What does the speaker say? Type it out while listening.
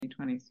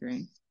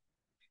2023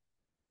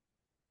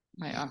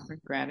 by offering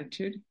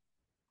gratitude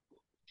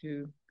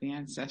to the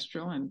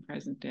ancestral and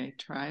present-day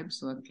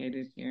tribes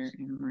located here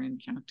in Marin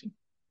County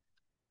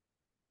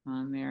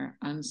on their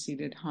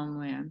unceded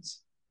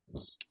homelands,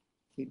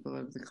 people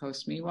of the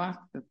Coast Miwok,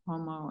 the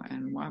Pomo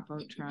and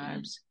Wapo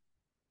tribes,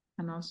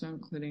 and also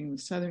including the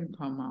Southern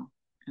Pomo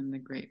and the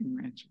Great and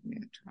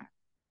Rancheria tribe.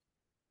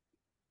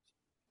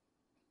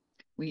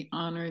 We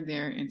honor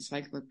their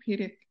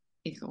encyclopedic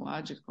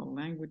ecological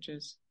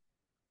languages,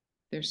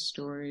 their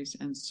stories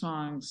and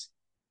songs,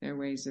 their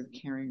ways of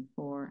caring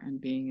for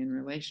and being in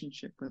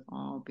relationship with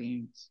all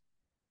beings,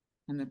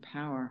 and the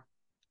power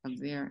of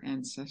their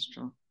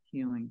ancestral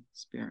healing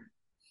spirit.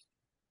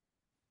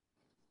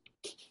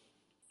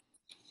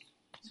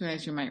 So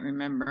as you might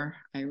remember,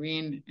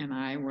 Irene and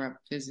I were up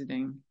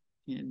visiting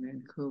in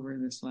Vancouver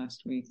this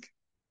last week,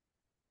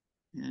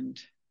 and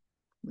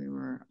we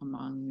were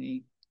among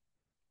the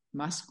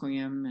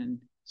Musqueam and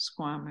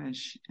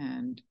Squamish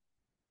and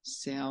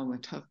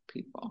Tsleil-Waututh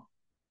people.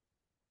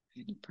 I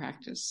had to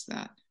practice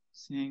that,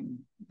 saying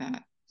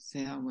that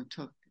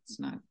Tsleil-Waututh. It's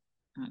not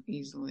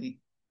easily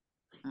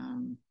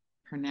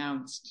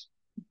pronounced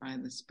by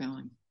the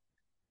spelling.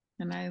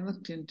 And I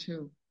looked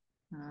into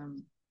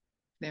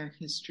their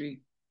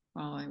history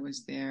while I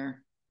was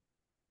there,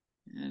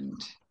 and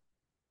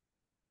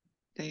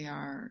they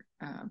are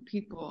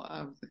people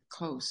of the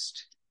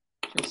coast,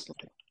 just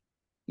like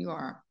you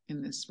are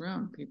in this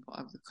room, people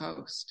of the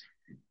coast.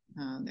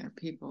 They're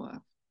people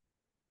of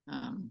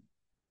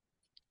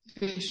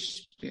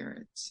fish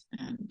spirits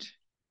and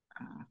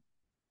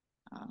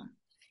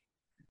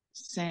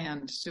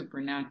sand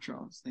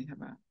supernaturals. They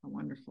have a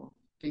wonderful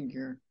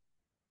figure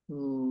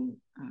who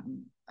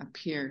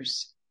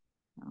appears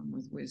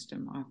with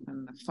wisdom,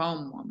 often the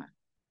foam woman,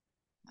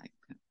 like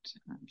that.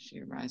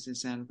 She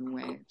arises out of the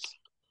waves.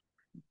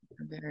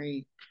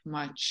 Very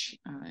much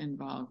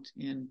involved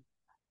in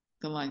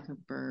the life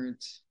of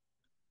birds.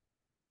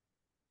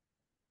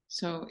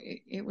 So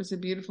it was a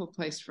beautiful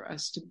place for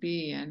us to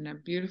be, and a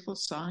beautiful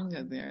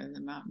Sangha there,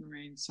 the Mountain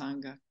Rain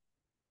Sangha.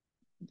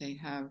 They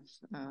have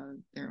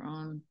their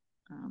own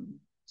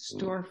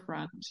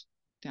storefront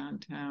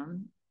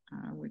downtown,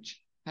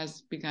 which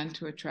has begun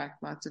to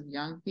attract lots of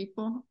young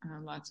people,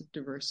 lots of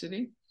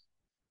diversity.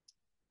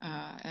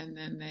 And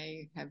then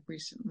they have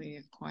recently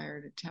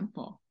acquired a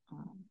temple,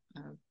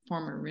 a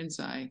former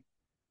Rinzai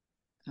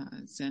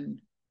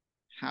Zen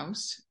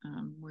house,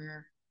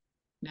 where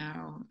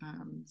now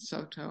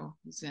Soto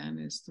Zen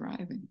is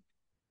thriving.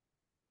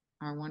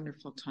 Our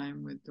wonderful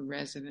time with the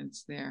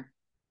residents there,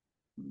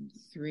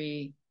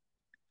 3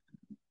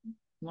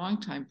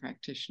 longtime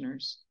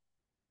practitioners,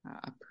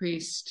 a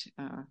priest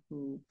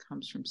who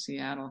comes from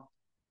Seattle,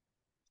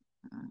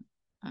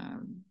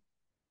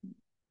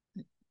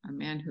 a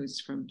man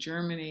who's from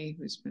Germany,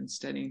 who's been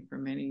studying for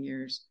many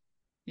years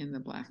in the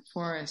Black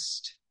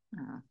Forest,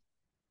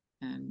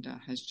 and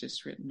has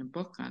just written a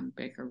book on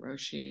Baker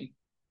Roshi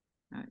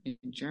in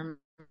Germany.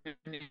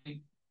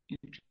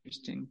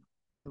 Interesting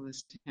to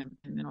listen to him.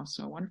 And then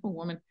also a wonderful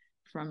woman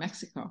from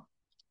Mexico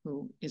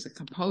who is a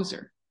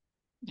composer.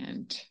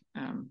 And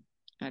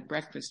at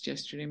breakfast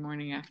yesterday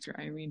morning after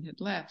Irene had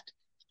left,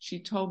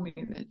 she told me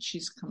that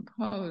she's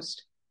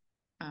composed,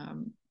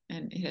 and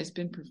it has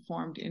been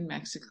performed in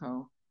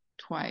Mexico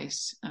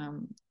twice,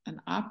 an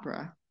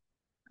opera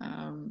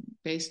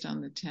based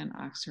on the 10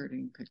 ox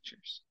herding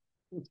pictures.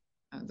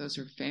 Those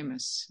are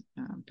famous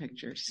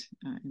pictures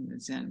in the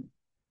Zen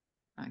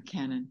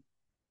canon.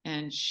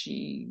 And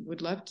she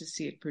would love to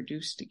see it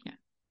produced again.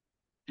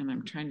 And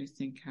I'm trying to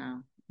think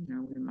how,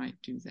 we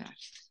might do that.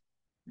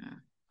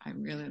 I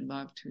really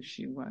loved who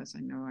she was.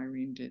 I know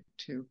Irene did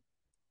too.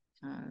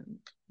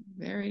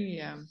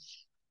 Very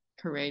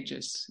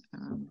courageous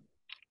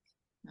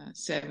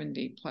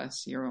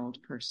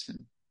 70-plus-year-old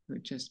person who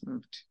just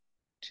moved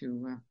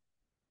to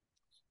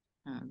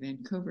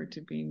Vancouver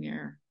to be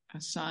near a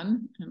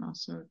son and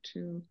also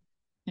to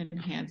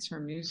enhance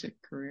her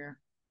music career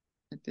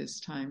at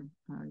this time,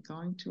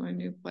 going to a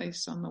new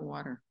place on the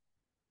water.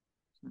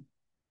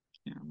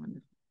 Yeah,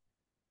 wonderful.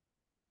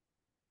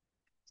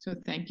 So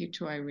thank you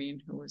to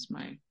Irene, who was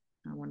my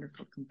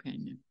wonderful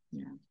companion.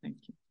 Yeah, thank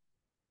you.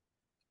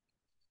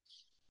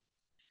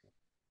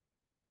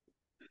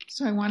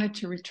 So I wanted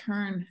to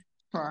return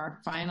for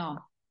our final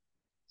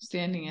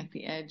standing at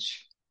the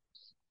edge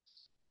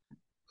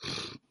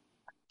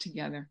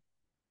together.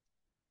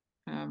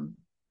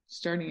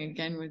 Starting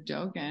again with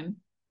Dogen.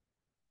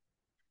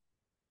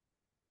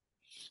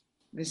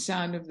 The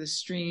sound of the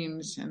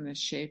streams and the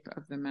shape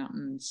of the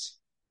mountains.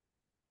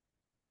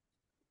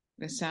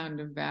 The sound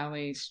of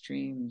valley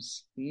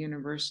streams, the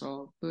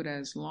universal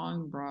Buddha's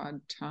long, broad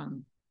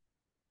tongue.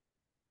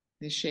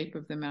 The shape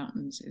of the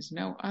mountains is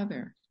no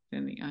other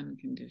than the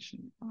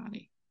unconditioned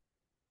body.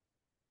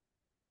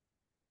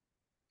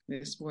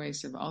 This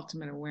voice of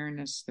ultimate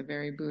awareness, the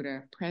very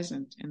Buddha,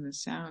 present in the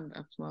sound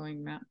of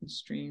flowing mountain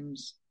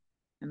streams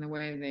and the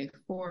way they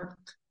fork,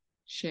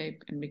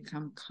 shape, and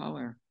become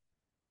color.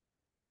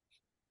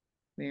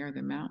 They are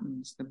the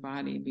mountains, the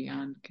body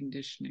beyond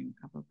conditioning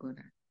of a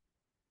Buddha.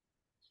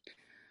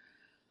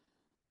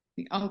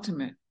 the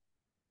ultimate,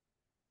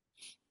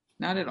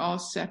 not at all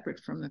separate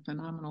from the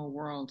phenomenal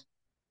world,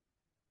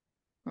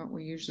 what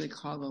we usually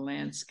call the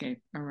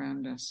landscape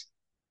around us.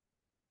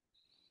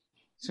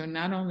 So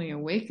not only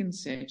awakened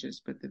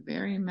sages, but the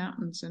very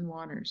mountains and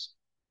waters,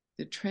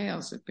 the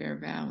trails at Bear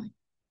Valley,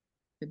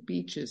 the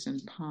beaches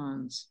and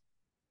ponds,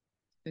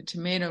 the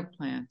tomato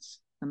plants,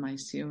 the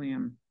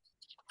mycelium,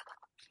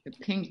 the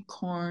pink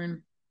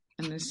corn,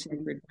 and the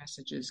sacred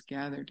messages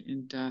gathered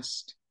in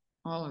dust,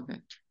 all of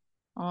it,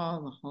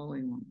 all the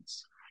holy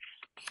ones,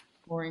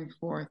 pouring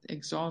forth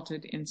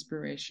exalted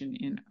inspiration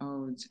in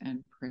odes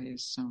and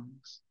praise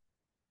songs.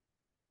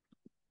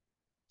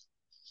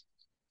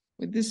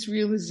 With this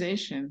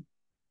realization,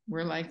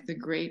 we're like the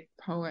great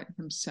poet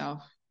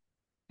himself,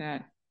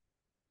 that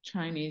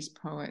Chinese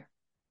poet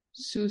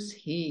Su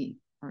He,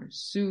 or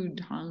Su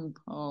Dong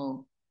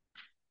Po,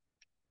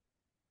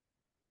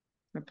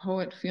 the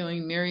poet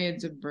feeling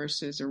myriads of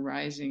verses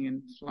arising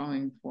and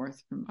flowing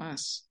forth from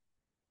us.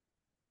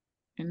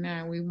 And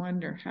now we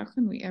wonder, how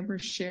can we ever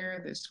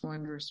share this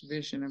wondrous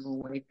vision of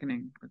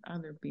awakening with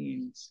other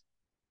beings?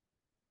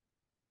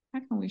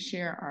 How can we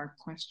share our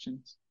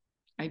questions,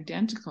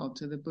 identical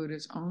to the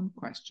Buddha's own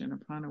question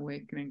upon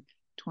awakening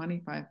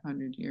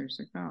 2,500 years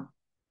ago?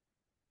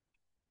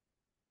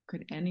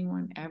 Could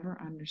anyone ever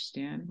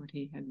understand what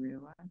he had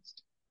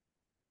realized?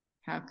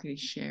 How could he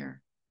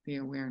share the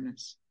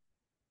awareness?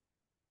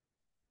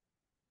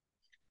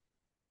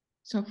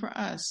 So for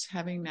us,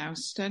 having now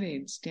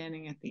studied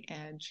standing at the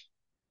edge,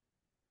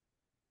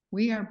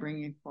 we are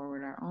bringing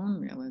forward our own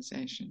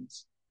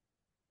realizations,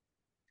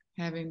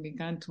 having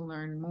begun to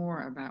learn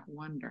more about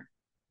wonder,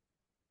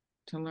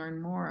 to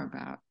learn more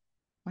about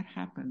what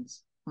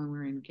happens when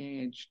we're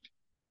engaged,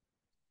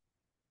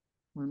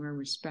 when we're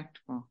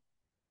respectful,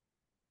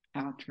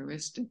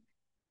 altruistic,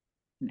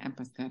 and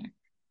empathetic.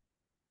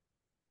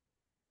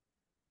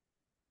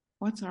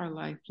 What's our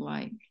life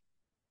like,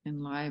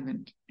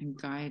 enlivened and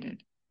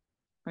guided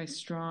by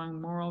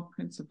strong moral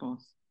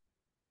principles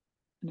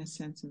and a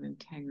sense of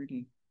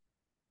integrity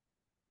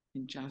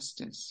and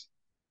justice,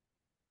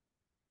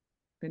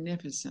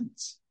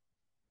 beneficence?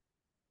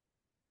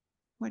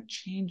 What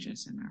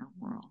changes in our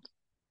world?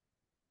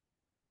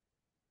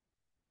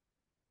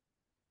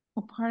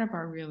 Well, part of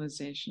our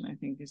realization, I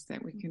think, is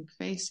that we can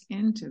face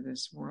into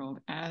this world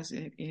as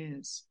it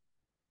is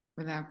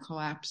without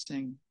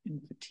collapsing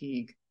in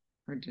fatigue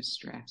or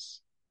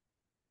distress.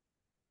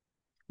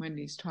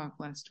 Wendy's talk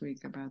last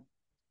week about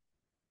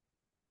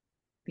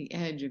the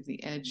edge of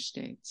the edge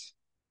states,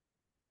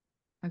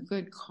 a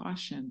good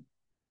caution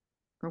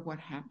for what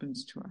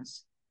happens to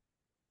us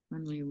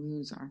when we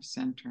lose our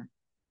center,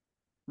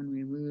 when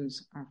we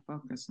lose our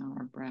focus on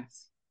our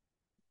breath.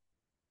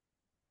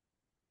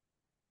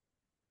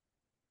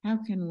 How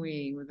can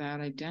we,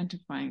 without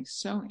identifying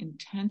so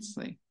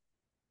intensely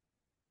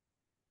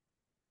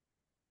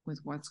with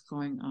what's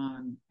going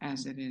on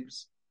as it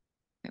is,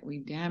 that we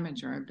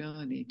damage our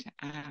ability to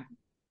act,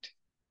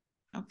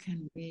 how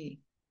can we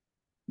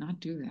not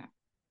do that?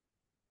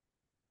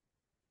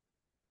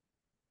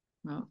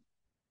 Well,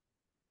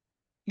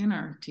 in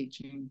our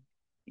teaching,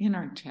 in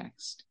our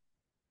text,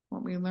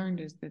 what we learned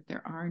is that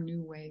there are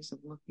new ways of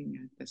looking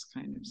at this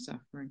kind of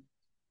suffering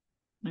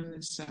and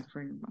the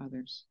suffering of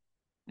others,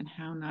 and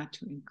how not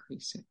to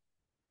increase it.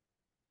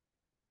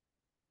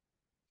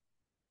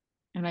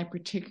 And I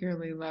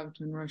particularly loved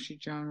when Roshi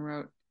Jaune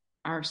wrote,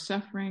 "Our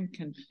suffering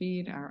can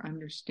feed our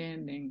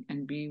understanding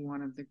and be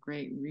one of the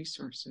great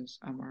resources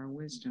of our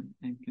wisdom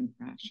and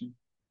compassion."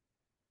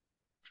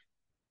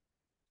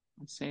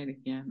 I'll say it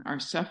again. Our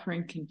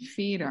suffering can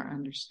feed our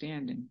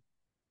understanding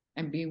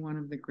and be one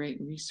of the great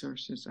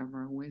resources of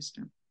our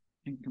wisdom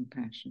and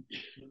compassion.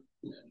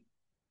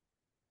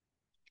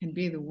 Can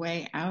be the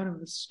way out of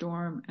the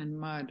storm and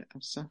mud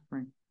of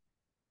suffering,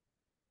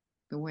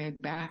 the way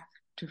back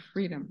to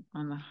freedom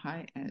on the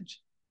high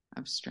edge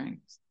of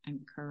strength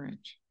and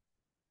courage.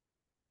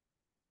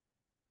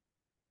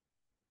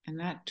 And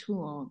that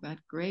tool,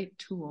 that great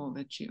tool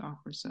that she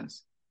offers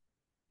us,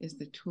 is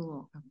the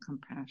tool of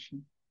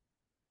compassion,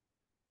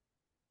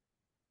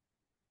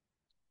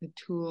 the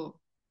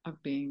tool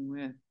of being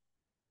with,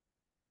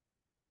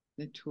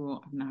 the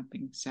tool of not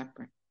being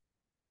separate.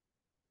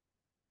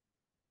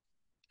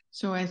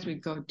 So as we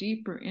go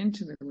deeper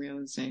into the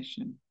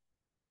realization,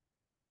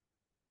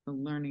 the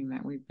learning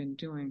that we've been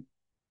doing,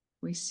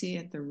 we see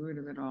at the root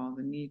of it all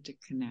the need to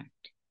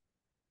connect,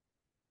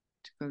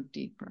 to go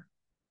deeper,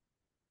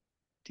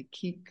 to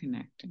keep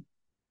connecting,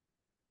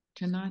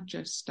 to not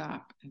just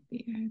stop at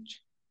the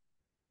edge,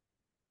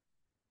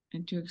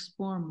 and to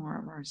explore more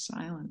of our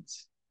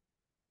silence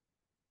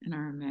and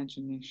our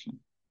imagination.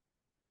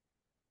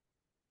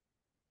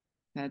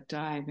 That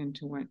dive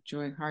into what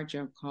Joy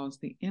Harjo calls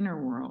the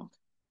inner world,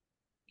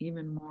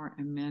 even more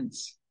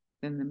immense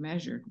than the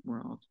measured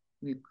world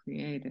we've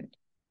created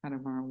out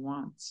of our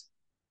wants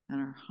and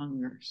our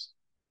hungers,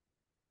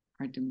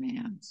 our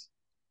demands,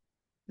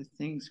 the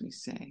things we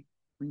say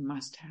we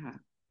must have,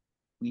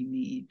 we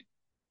need.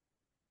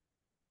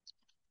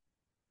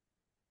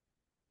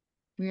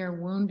 We are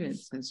wounded,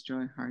 says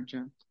Joy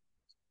Harjo,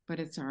 but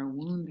it's our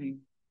wounding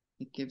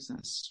that gives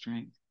us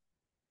strength.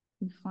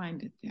 We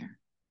find it there.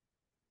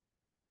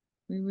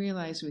 We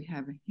realize we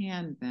have a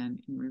hand then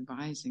in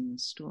revising the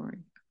story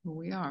of who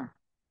we are,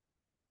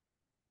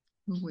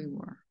 who we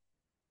were,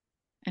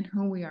 and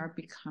who we are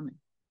becoming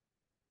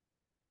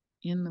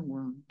in the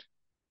wound.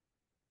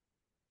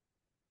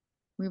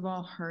 We've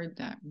all heard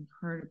that. We've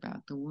heard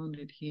about the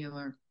wounded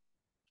healer.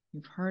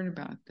 We've heard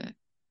about that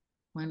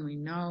when we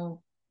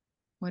know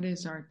what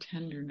is our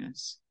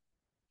tenderness,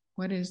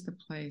 what is the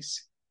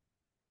place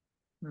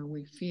where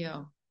we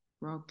feel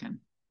broken,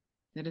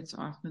 that it's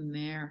often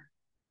there.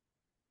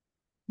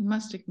 We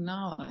must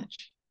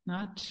acknowledge,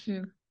 not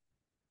to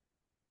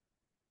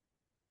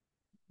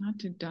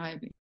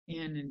dive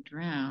in and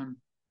drown,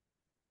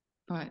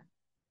 but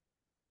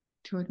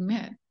to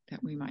admit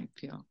that we might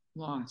feel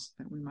lost,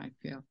 that we might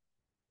feel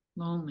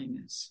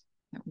loneliness,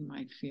 that we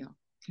might feel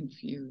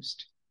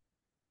confused.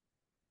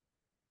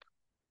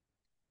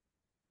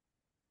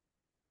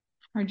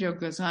 Harjo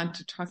goes on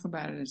to talk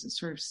about it as a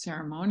sort of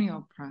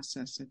ceremonial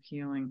process of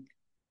healing.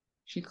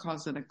 She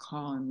calls it a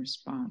call and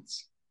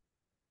response.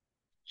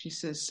 She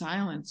says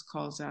silence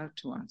calls out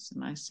to us.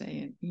 And I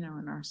say it, in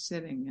our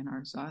sitting, in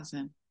our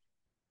zazen,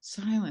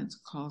 silence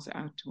calls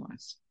out to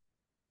us.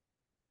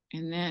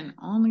 And then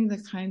only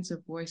the kinds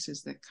of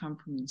voices that come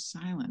from the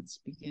silence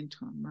begin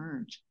to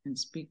emerge and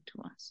speak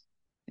to us.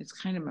 It's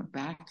kind of a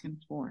back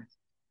and forth.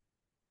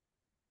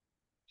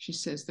 She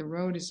says the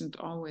road isn't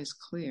always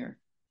clear.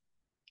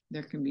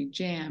 There can be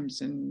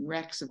jams and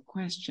wrecks of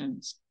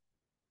questions,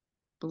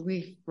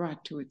 belief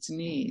brought to its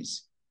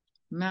knees,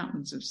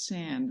 mountains of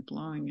sand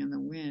blowing in the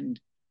wind,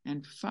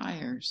 and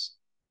fires,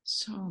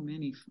 so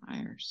many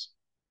fires.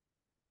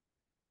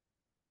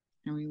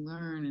 And we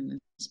learn in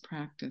this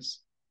practice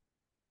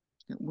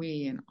that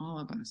we and all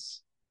of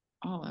us,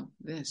 all of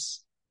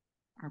this,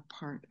 are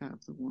part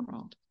of the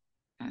world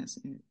as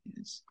it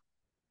is.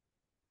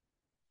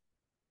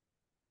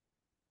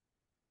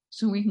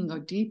 So we can go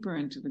deeper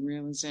into the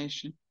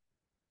realization,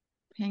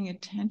 paying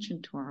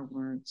attention to our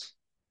words,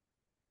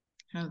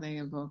 how they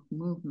evoke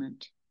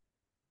movement,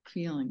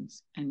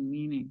 feelings, and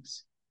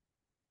meanings.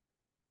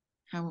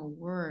 How a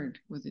word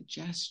with a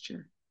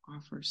gesture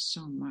offers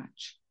so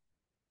much.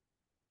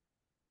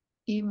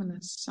 Even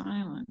a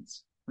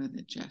silence with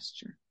a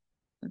gesture,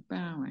 the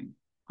bowing,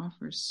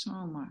 offers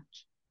so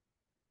much.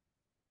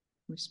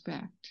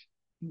 Respect,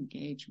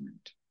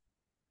 engagement,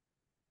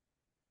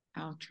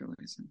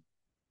 altruism.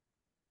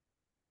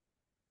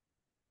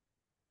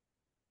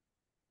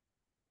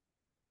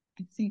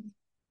 I think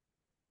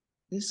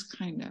this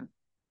kind of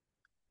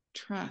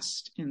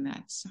trust in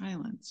that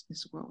silence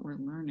is what we're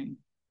learning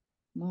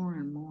more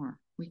and more.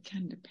 We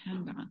can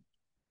depend on.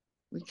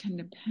 We can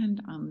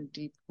depend on the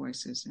deep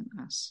voices in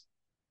us.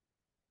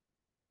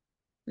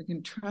 We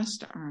can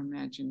trust our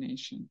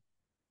imagination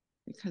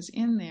because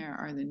in there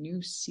are the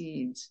new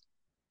seeds,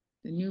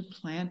 the new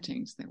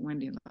plantings that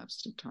Wendy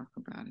loves to talk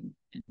about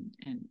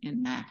and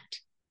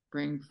enact,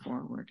 bring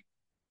forward.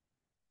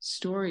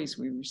 Stories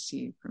we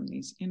receive from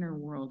these inner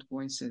world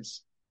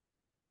voices.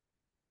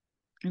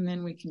 And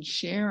then we can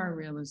share our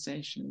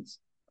realizations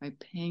by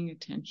paying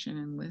attention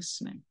and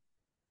listening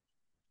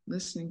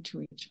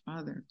to each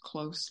other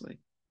closely,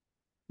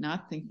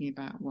 not thinking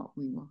about what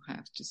we will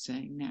have to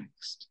say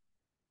next.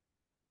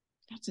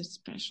 That's a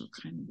special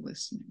kind of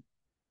listening.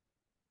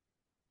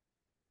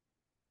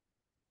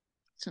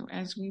 So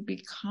as we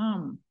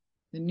become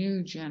the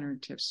new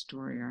generative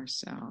story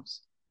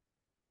ourselves,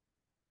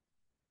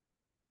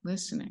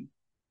 listening,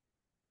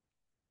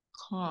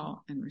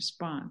 call and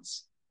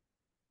response,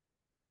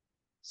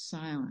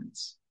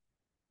 silence,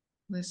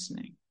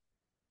 listening,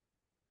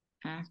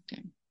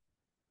 acting.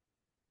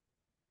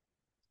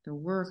 The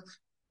work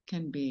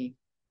can be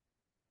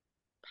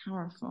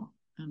powerful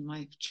and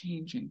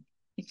life-changing.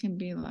 It can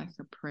be like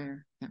a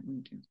prayer that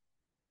we do.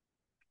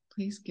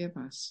 Please give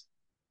us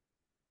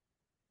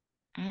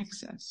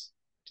access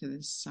to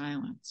this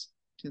silence,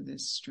 to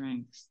this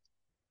strength,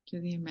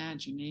 to the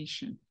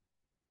imagination,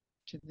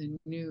 to the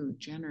new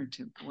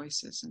generative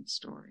voices and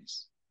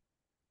stories.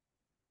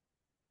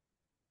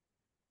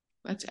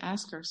 Let's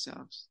ask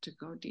ourselves to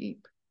go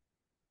deep.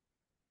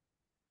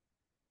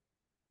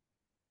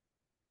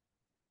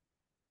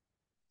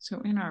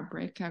 So in our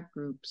breakout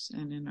groups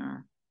and in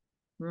our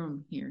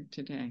room here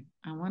today,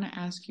 I want to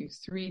ask you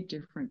 3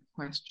 different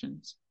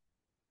questions.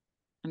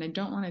 And I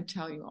don't want to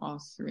tell you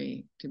all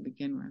 3 to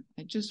begin with.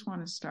 I just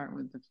want to start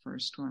with the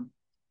first one.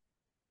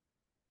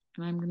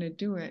 And I'm going to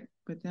do it,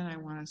 but then I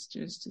want us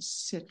just to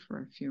sit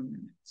for a few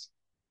minutes.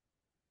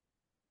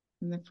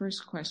 And the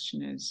first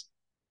question is,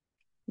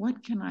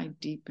 what can I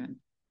deepen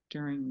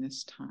during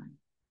this time?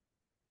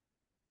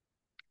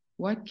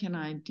 What can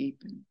I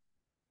deepen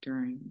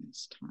during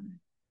this time?